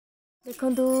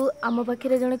देखु आम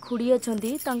पाखे जड़े खुड़ी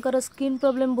अच्छा स्किन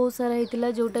प्रॉब्लम बहुत सारा होता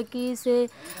जोटा कि से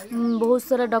बहुत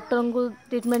सारा डॉक्टर को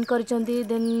ट्रीटमेंट करिसेंती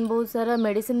देन बहुत सारा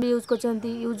मेडिसिन भी यूज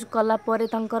यूज कला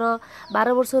 12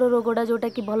 वर्षर रोगटा जोटा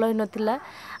कि भल ही नाला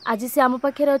आज से आम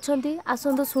पाखे अच्छा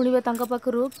आसतु शुणे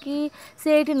पाखु कि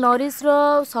से ये नरिश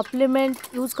सप्लीमेंट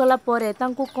यूज कला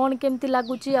कौन केमती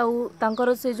लगुच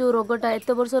आर से जो रोगटा एत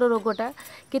वर्षर रोगटा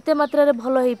केते मात्रा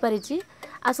भल हो पारी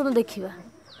आसतु देखा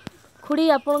खुड़ी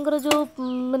आपणकर जो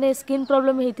माने स्किन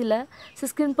प्रॉब्लम होता से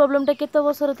स्किन प्रॉब्लम टा केते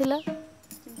वर्षर थिला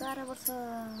 12 वर्ष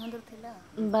अंदर थिला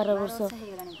 12 वर्ष हो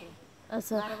गलानी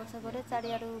अच्छा 12 वर्ष पर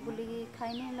चारियारू बुलिकी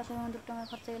खाइनी लक्ष 100 टका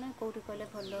खर्च गला कोठी कहले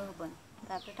भल हबन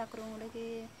तापर ठाकुर मुड़े कि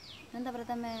तापर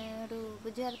तमे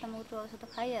बुझियार तुम औषध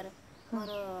खाइयार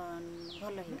मोर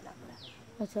भल हो गला पूरा।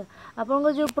 अच्छा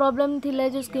आपन जो प्रॉब्लम थिला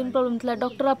जो स्किन प्रॉब्लम थिला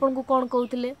डॉक्टर आपन को कोन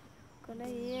कहउथिले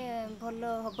कहले ये भल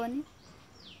हबनी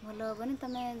भल हेनी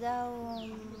तुम्हें जाओ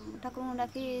ठाकुर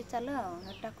डाकी चल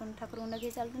ठाकुर डाकी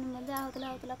चलती जहाँ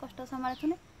होता कष्ट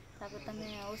संभालुनी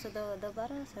तुम्हें औषध दबार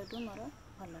से मोर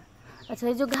भल। अच्छा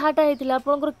ये जो घाटा होता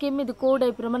आपंकर केमी कौ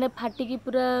टाइप माने फाटिकी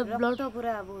पूरा ब्लड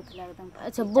पूरा बहुत एकदम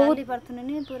अच्छा बहुत चली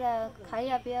पार्थुनी पूरा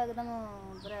खाया पिया एकदम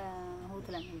पूरा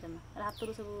होता जमा हाथ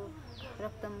सब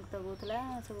रक्त मुक्त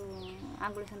होता सब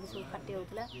आंगुली संति सब फाटी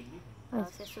होता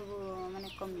से सब माने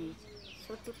कमी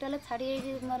सब टोटाल छाड़ी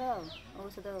मोर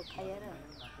औषध खाइबार।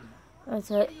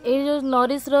 अच्छा ये जो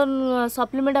नरिश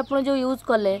सप्लीमेंट आप जो यूज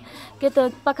कले के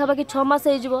पाखापाखि 6 मास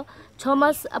हो 6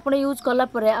 मास आप यूज कला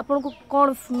आपन को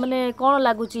कौन माने कौन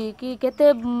लगुच कि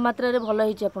केते मात्रा रे भल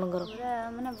होई आपनकर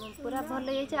पूरा माने पूरा भल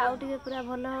होई आउ टिके पूरा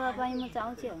भल होवा पई म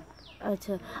चाहूची।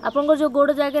 अच्छा आपनकर जो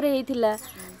गोड़ जगह रे हेतिला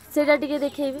सेटा टिके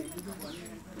देखेबे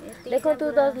देखंतु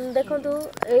देखंतु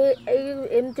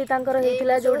एमती तांकर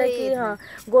हेतिला जोटा कि हाँ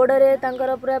गोड़े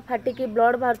तांकर पूरा फाटिकी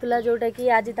ब्लड बाहरतला जोटा कि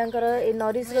आज तांकर ए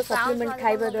नरिश रो सप्लीमेंट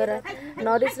खाइबा द्वारा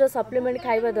नरिश रो सप्लीमेंट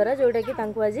खाइबा द्वारा जोटा कि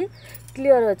तांको आज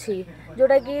क्लियर अछि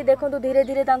जोटा कि देखंतु धीरे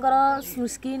धीरे तांकर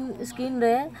स्किन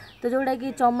रे तो जोटा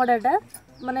कि चमड़ाटा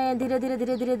माने धीरे धीरे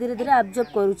धीरे धीरे धीरे धीरे एब्जॉर्ब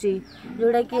करूची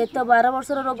जोटा कि एत 12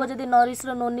 वर्षर रोग जदि नरिश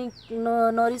रो नोनी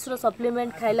नरिश रो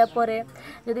सप्लीमेंट खाइला परे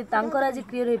जदि तांकर आज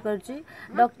क्लियर हो पारची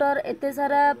डॉक्टर एते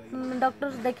सारा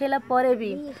डॉक्टर देखेला परे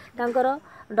भी तांकर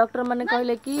डॉक्टर माने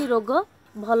कहले कि रोग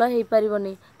भल हो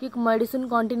पारिबनी कि मेडिसिन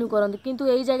कंटिन्यू करंती किंतु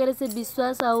एई जगह से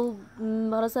विश्वास आउ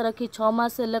भरोसा रखी 6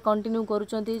 मास हेले कंटिन्यू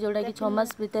करूचंती जोटा कि 6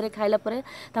 मास भीतर खाइला परे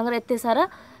तांकर एते सारा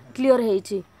क्लियर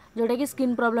हेची जोटा कि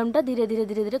स्किन प्रॉब्लम टा धीरे धीरे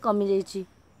धीरे धीरे कमी जाइए।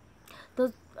 तो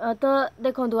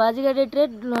देखो आजिका डेट्रे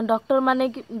डॉक्टर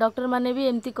माने भी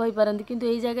एमती कहि पारंती किंतु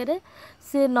एई जगह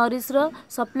से नरिश रो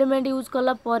सप्लीमेंट यूज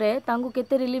कला परे तांको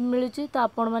केते रिलीफ मिलुची तो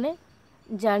आपण माने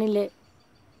जानिले।